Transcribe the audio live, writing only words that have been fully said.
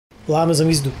Olá meus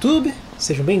amigos do YouTube,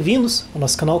 sejam bem-vindos ao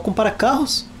nosso canal Compara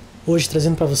Carros. Hoje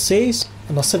trazendo para vocês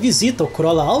a nossa visita ao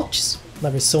Corolla Altis, na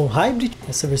versão Hybrid,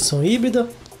 essa versão híbrida.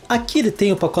 Aqui ele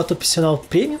tem o pacote opcional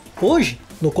Premium. Hoje,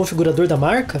 no configurador da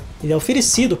marca, ele é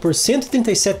oferecido por R$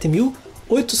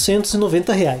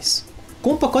 137.890.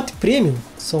 Com o pacote Premium,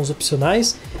 que são os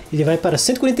opcionais, ele vai para R$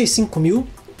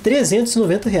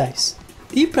 145.390.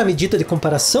 E para medida de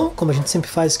comparação, como a gente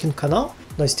sempre faz aqui no canal,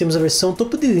 nós temos a versão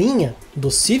topo de linha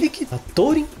do Civic, a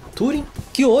Touring,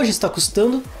 que hoje está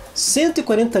custando R$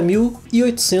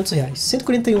 140.800, R$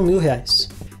 141 mil.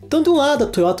 Então de um lado a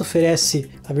Toyota oferece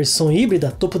a versão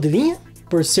híbrida topo de linha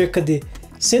por cerca de R$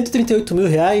 138 mil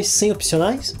sem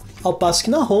opcionais, ao passo que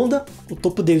na Honda o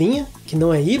topo de linha, que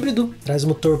não é híbrido, traz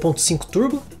motor 1.5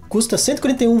 turbo, custa R$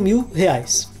 141 mil.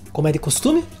 Como é de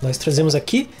costume, nós trazemos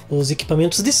aqui os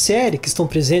equipamentos de série que estão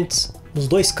presentes nos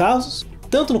dois carros,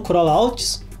 tanto no Corolla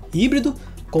Altis híbrido,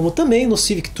 como também no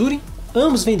Civic Touring.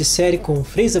 Ambos vêm de série com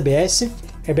freios ABS,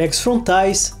 airbags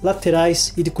frontais,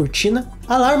 laterais e de cortina,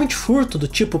 alarme de furto do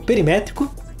tipo perimétrico,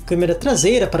 câmera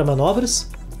traseira para manobras,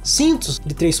 cintos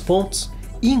de 3 pontos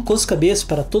e encosto-cabeça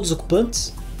para todos os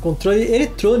ocupantes, controle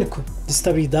eletrônico de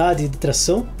estabilidade e de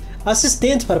tração,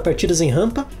 assistente para partidas em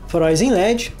rampa, faróis em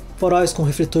LED, faróis com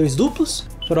refletores duplos,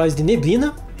 faróis de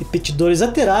neblina, repetidores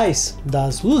laterais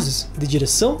das luzes de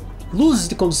direção, luzes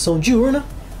de condução diurna,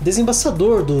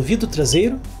 desembaçador do vidro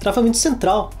traseiro, travamento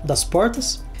central das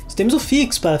portas, temos o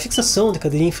fixo para fixação de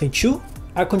cadeirinha infantil,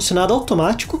 ar-condicionado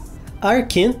automático, ar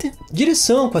quente,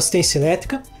 direção com assistência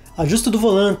elétrica, ajuste do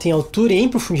volante em altura e em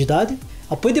profundidade,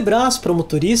 apoio de braço para o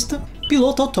motorista,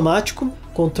 piloto automático,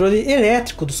 controle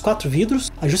elétrico dos 4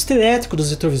 vidros, ajuste elétrico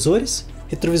dos retrovisores,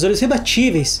 retrovisores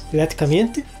rebatíveis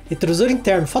eletricamente, retrovisor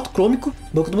interno fotocrômico,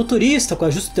 banco do motorista com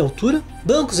ajuste de altura,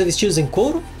 bancos revestidos em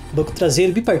couro, banco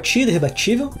traseiro bipartida e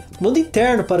rebatível, comando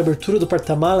interno para abertura do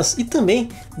porta-malas e também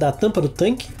da tampa do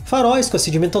tanque, faróis com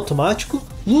acendimento automático,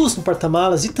 luz no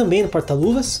porta-malas e também no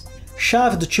porta-luvas,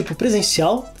 chave do tipo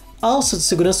presencial, alça de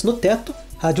segurança no teto,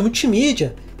 rádio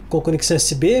multimídia com conexão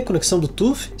USB, conexão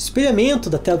Bluetooth, espelhamento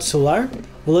da tela do celular,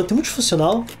 volante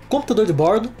multifuncional, computador de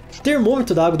bordo,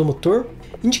 termômetro da água do motor,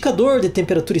 indicador de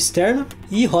temperatura externa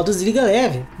e rodas de liga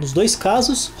leve. Nos dois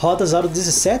casos, rodas aro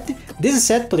 17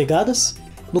 polegadas.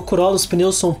 No Corolla os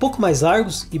pneus são um pouco mais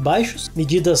largos e baixos,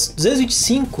 medidas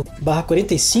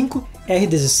 225/45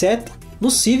 R17.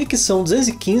 No Civic são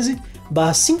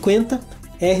 215/50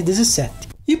 R17.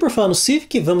 E por falar no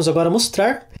Civic, vamos agora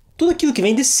mostrar tudo aquilo que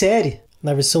vem de série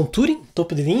na versão Touring,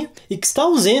 topo de linha, e que está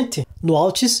ausente no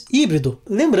Altis híbrido.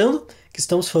 Lembrando que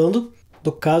estamos falando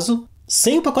do caso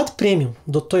sem o pacote Premium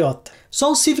do Toyota. Só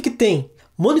o Civic tem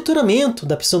monitoramento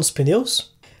da pressão dos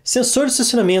pneus, sensor de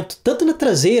estacionamento tanto na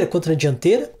traseira quanto na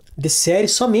dianteira, de série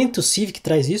somente o Civic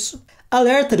traz isso,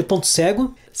 alerta de ponto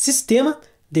cego, sistema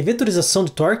de vetorização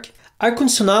de torque,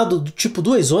 ar-condicionado do tipo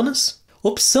 2 zonas,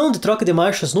 opção de troca de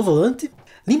marchas no volante,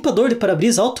 limpador de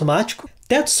para-brisa automático,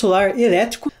 teto solar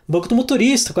elétrico, banco do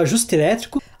motorista com ajuste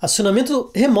elétrico, acionamento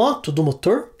remoto do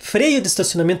motor, freio de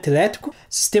estacionamento elétrico,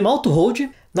 sistema auto-hold,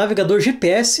 navegador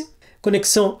GPS,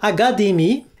 conexão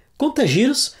HDMI,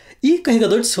 conta-giros e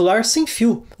carregador de celular sem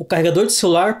fio, o carregador de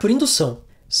celular por indução.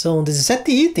 São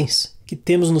 17 itens que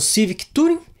temos no Civic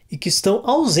Touring e que estão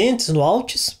ausentes no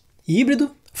Altis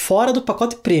híbrido, fora do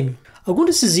pacote Premium. Alguns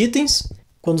desses itens,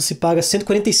 quando se paga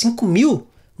 145 mil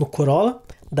no Corolla,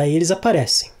 daí eles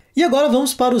aparecem. E agora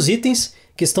vamos para os itens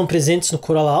que estão presentes no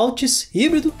Corolla Altis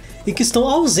híbrido e que estão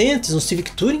ausentes no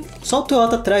Civic Touring. Só o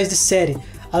Toyota traz de série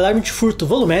alarme de furto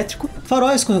volumétrico,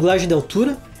 faróis com regulagem de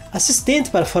altura, assistente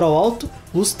para farol alto,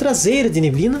 luz traseira de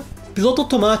neblina, piloto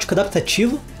automático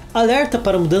adaptativo, alerta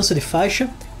para mudança de faixa,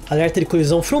 alerta de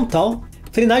colisão frontal,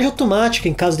 frenagem automática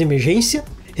em caso de emergência,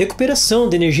 recuperação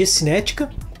de energia cinética,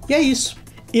 e é isso.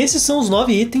 Esses são os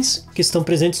 9 itens que estão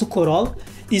presentes no Corolla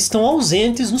e estão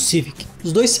ausentes no Civic.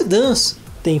 Os dois sedãs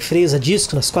têm freios a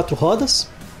disco nas 4 rodas,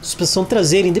 suspensão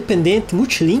traseira independente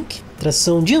multilink,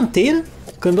 tração dianteira,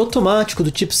 câmbio automático do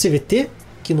tipo Cvt,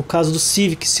 que no caso do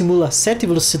Civic simula 7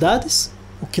 velocidades,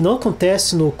 o que não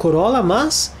acontece no Corolla,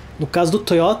 mas no caso do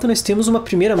Toyota nós temos uma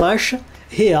primeira marcha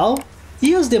real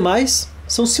e as demais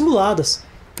são simuladas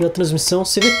pela transmissão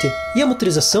Cvt. E a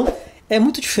motorização é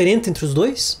muito diferente entre os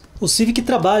dois. O Civic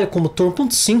trabalha com motor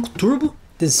 1.5 turbo,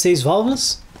 16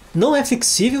 válvulas, não é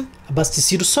flexível,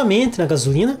 abastecido somente na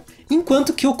gasolina,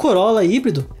 enquanto que o Corolla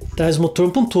híbrido traz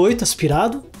motor 1.8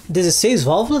 aspirado, 16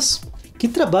 válvulas, que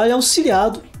trabalha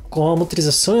auxiliado com a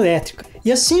motorização elétrica.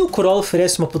 E assim o Corolla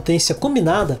oferece uma potência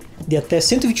combinada de até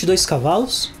 122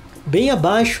 cavalos, bem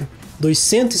abaixo dos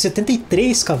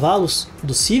 173 cavalos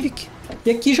do Civic. E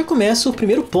aqui já começa o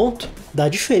primeiro ponto da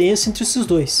diferença entre esses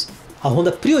dois. A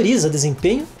Honda prioriza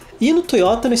desempenho e no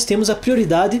Toyota nós temos a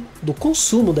prioridade do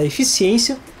consumo, da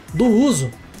eficiência, do uso,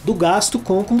 do gasto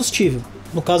com combustível.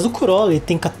 No caso do Corolla, ele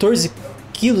tem 14,5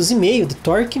 kg de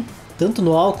torque, tanto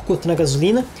no álcool quanto na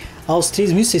gasolina, aos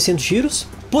 3.600 giros.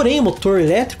 Porém, o motor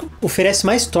elétrico oferece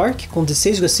mais torque, com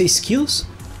 16,6 kg,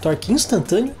 torque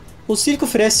instantâneo. O Civic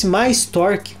oferece mais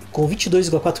torque, com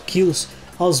 22,4 kg,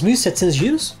 aos 1.700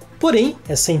 giros. Porém,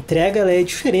 essa entrega ela é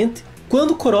diferente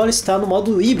quando o Corolla está no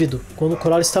modo híbrido. Quando o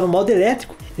Corolla está no modo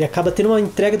elétrico, ele acaba tendo uma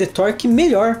entrega de torque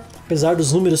melhor. Apesar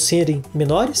dos números serem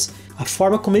menores, a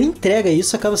forma como ele entrega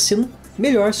isso acaba sendo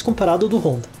melhor se comparado ao do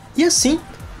Honda. E assim,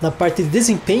 na parte de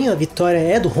desempenho, a vitória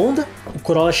é do Honda. O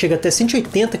Corolla chega até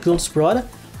 180 km por hora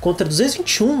contra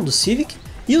 221 do Civic.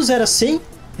 E o 0 a 100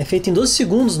 é feito em 12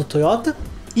 segundos no Toyota.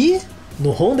 E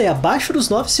no Honda é abaixo dos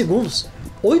 9 segundos,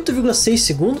 8,6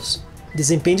 segundos,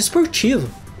 desempenho esportivo,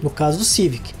 no caso do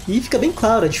Civic. E fica bem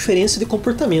claro a diferença de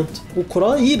comportamento. O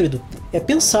Corolla híbrido é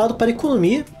pensado para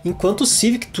economia, enquanto o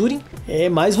Civic Touring é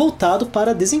mais voltado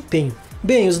para desempenho.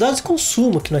 Bem, os dados de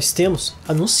consumo que nós temos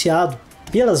anunciado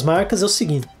pelas marcas é o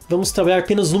seguinte. Vamos trabalhar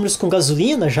apenas números com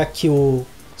gasolina, já que o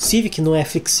Civic não é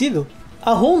flexível.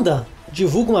 A Honda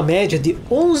divulga uma média de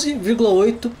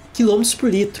 11,8 km por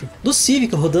litro do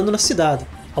Civic rodando na cidade,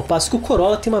 ao passo que o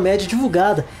Corolla tem uma média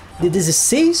divulgada de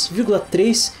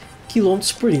 16,3 km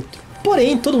por litro.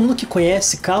 Porém, todo mundo que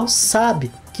conhece carro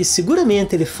sabe que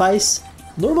seguramente ele faz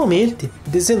normalmente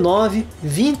 19,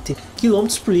 20 km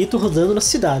por litro rodando na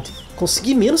cidade.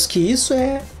 Conseguir menos que isso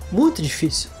é muito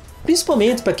difícil.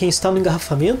 Principalmente para quem está no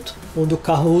engarrafamento, onde o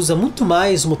carro usa muito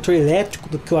mais o motor elétrico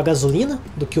do que a gasolina,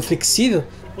 do que o flexível.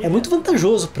 É muito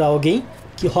vantajoso para alguém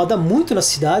que roda muito na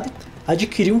cidade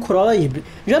adquirir um Corolla híbrido.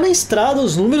 Já na estrada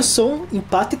os números são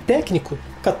empate técnico,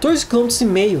 14,5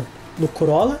 km no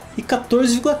Corolla e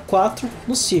 14,4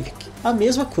 no Civic, a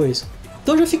mesma coisa.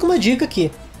 Então já fica uma dica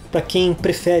aqui, para quem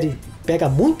prefere pegar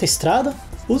muita estrada,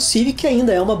 o Civic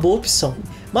ainda é uma boa opção.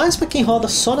 Mas para quem roda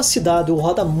só na cidade ou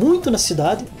roda muito na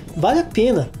cidade, vale a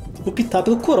pena optar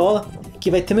pelo Corolla,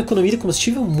 que vai ter uma economia de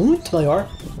combustível muito maior,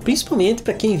 principalmente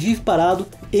para quem vive parado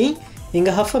em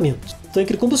engarrafamento. O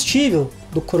tanque de combustível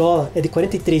do Corolla é de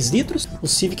 43 litros, o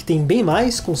Civic tem bem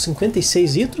mais, com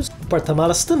 56 litros. O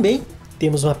porta-malas também,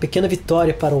 temos uma pequena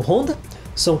vitória para o Honda,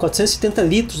 são 470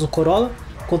 litros no Corolla,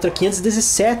 contra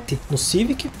 517 no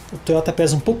Civic. O Toyota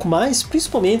pesa um pouco mais,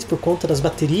 principalmente por conta das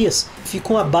baterias,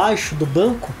 ficam abaixo do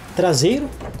banco traseiro.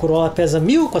 O Corolla pesa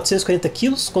 1.440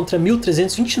 kg contra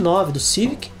 1.329 do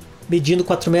Civic, medindo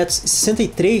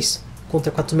 4,63 m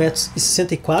contra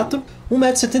 4,64 m,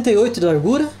 1,78 m de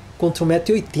largura contra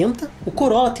 1,80 m. O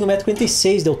Corolla tem 1,46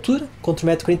 m de altura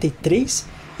contra 1,43 m,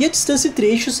 e a distância entre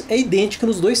eixos é idêntica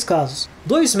nos dois casos,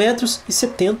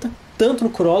 2,70 m, tanto no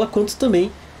Corolla quanto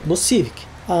também no Civic.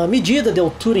 A medida de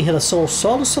altura em relação ao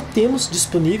solo só temos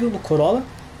disponível no Corolla,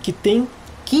 que tem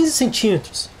 15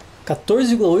 centímetros,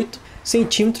 14,8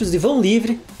 centímetros de vão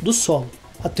livre do solo.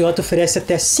 A Toyota oferece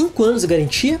até 5 anos de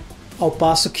garantia, ao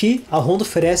passo que a Honda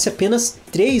oferece apenas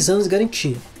 3 anos de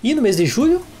garantia. E no mês de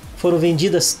julho foram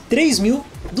vendidas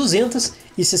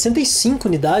 3.265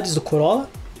 unidades do Corolla,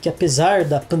 que apesar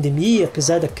da pandemia,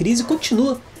 apesar da crise,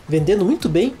 continua vendendo muito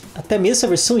bem. Até mesmo essa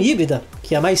versão híbrida,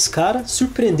 que é a mais cara,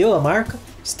 surpreendeu a marca,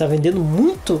 está vendendo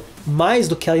muito mais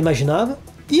do que ela imaginava.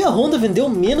 E a Honda vendeu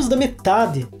menos da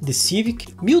metade de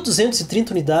Civic,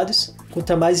 1.230 unidades,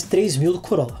 contra mais de 3.000 do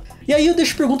Corolla. E aí eu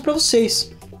deixo a pergunta para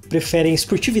vocês: preferem a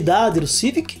esportividade do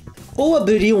Civic ou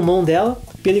abririam mão dela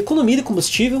pela economia de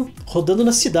combustível rodando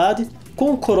na cidade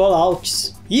com o Corolla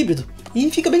Altis híbrido? E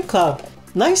fica bem claro,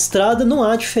 na estrada não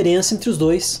há diferença entre os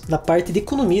dois na parte de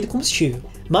economia de combustível.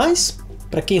 Mas,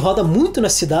 para quem roda muito na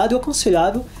cidade, o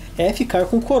aconselhável é ficar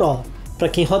com o Corolla. Para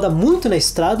quem roda muito na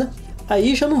estrada,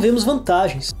 aí já não vemos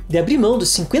vantagens de abrir mão dos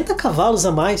 50 cavalos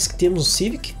a mais que temos no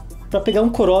Civic para pegar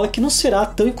um Corolla que não será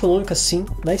tão econômico assim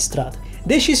na estrada.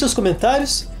 Deixe aí seus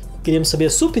comentários, queremos saber a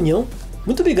sua opinião.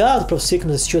 Muito obrigado para você que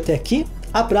nos assistiu até aqui,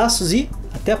 abraços e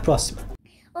até a próxima!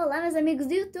 Olá, meus amigos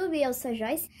do YouTube, eu sou a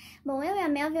Joyce. Bom, eu e a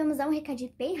Mel vamos dar um recadinho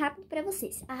bem rápido para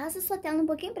vocês. Arrasta sua tela um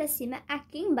pouquinho para cima,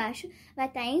 aqui embaixo vai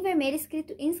estar em vermelho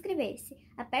escrito inscrever-se.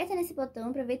 Aperta nesse botão,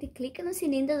 aproveita e clica no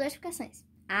sininho das notificações.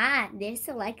 Ah, deixe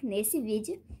seu like nesse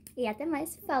vídeo e até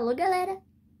mais. Falou, galera!